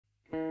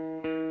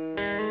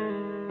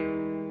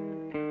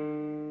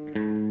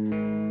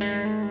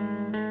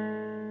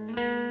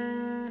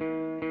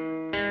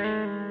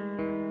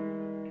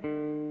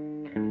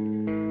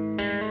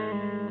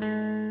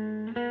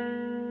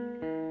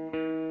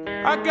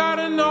I got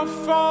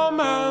enough on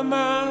my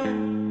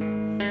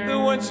mind that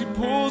when she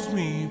pulls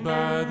me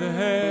by the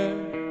hair,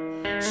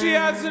 she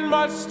hasn't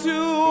much to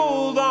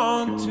hold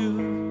on to.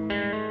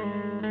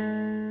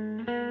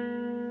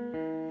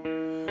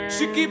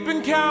 She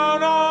keeping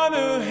count on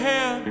her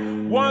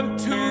hand, 1,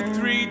 2,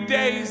 3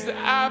 days that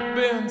I've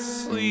been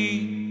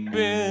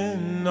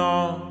sleeping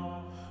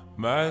on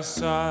my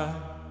side.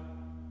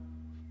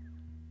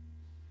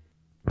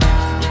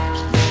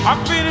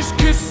 I finished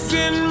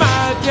kissing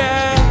my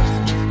dad,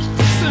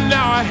 so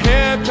now I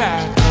head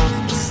back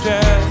up the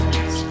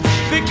steps,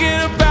 thinking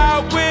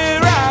about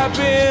where I've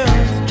been.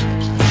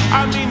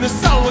 I mean, the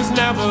sun was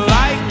never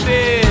like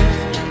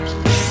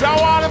this. I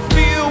wanna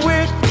feel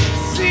with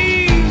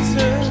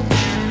seasons.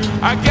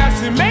 I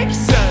guess it makes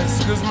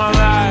sense, cause my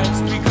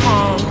life's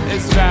become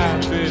as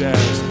vapid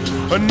as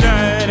a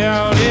night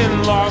out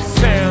in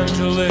Los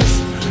Angeles,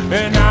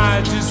 and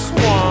I just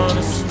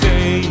wanna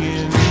stay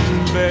in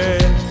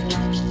bed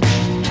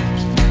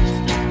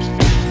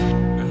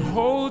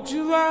hold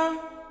you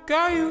like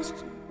I used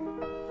to.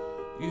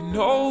 You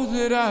know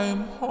that I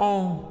am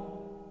home.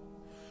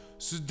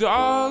 So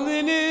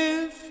darling,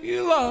 if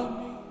you love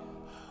me,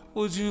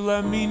 would you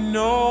let me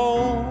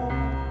know?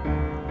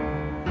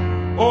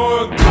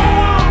 Or go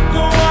on,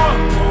 go on,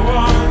 go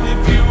on,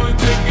 if you were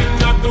thinking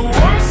that the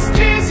worst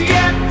is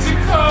yet to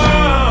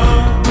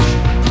come.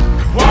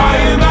 Why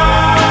am I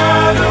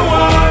the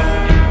one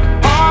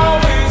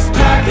always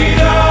packing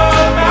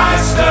up my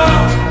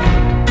stuff?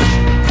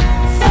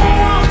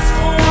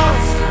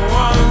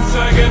 I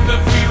get the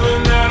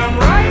feeling that I'm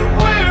right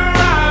where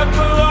I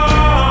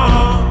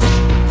belong.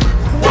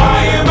 Why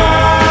am I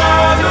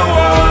the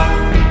one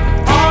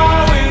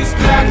always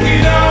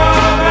packing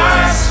up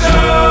my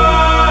stuff?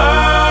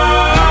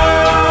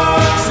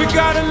 She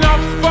got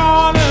enough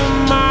on her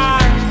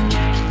mind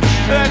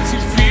that you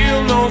feel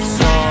no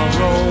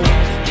sorrow.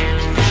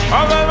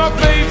 I'll let my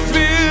faith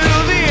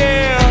fill the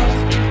air,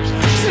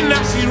 so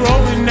now she's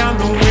rolling down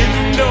the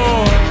window.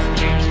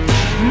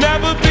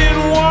 Never been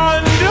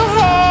one to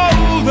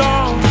hold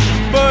on,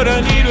 but I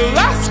need a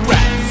last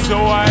breath, so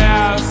I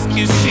ask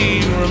if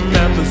she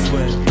remembers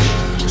when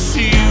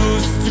she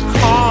used to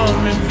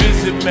come and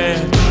visit me.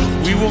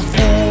 We were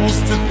fools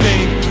to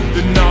think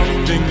that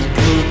nothing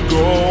could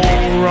go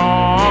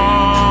wrong.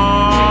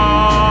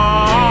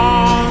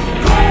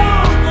 Go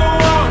on, go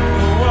on,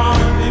 go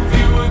on, if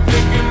you were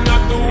thinking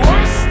that the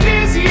worst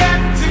is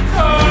yet to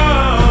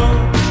come.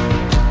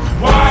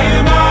 Why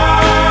am I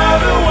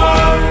the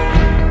one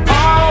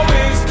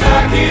always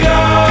packing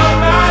up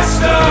my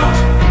stuff?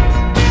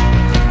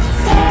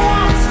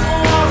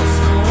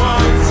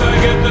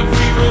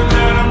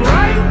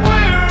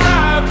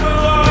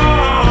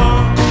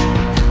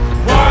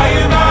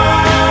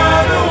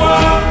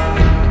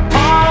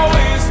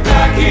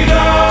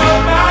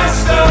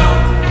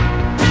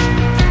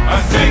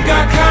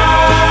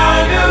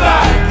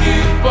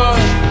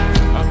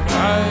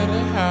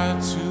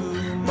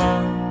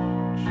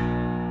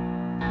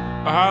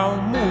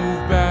 I'll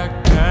move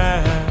back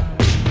down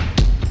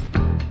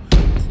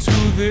to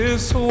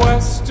this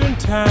western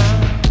town.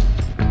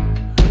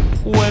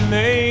 When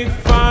they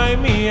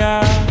find me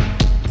out,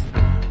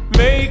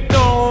 make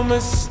no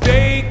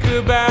mistake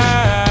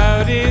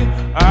about it,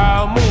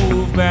 I'll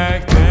move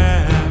back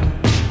down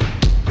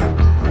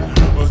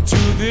to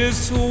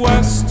this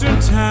western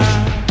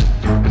town.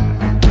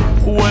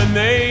 When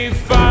they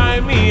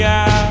find me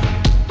out,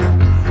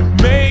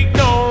 make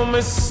no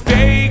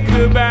mistake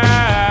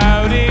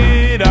about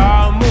it,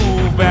 I'll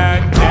move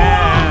back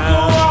down. Go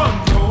on,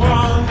 go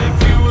on,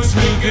 if you were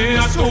thinking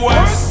that's the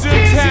worst.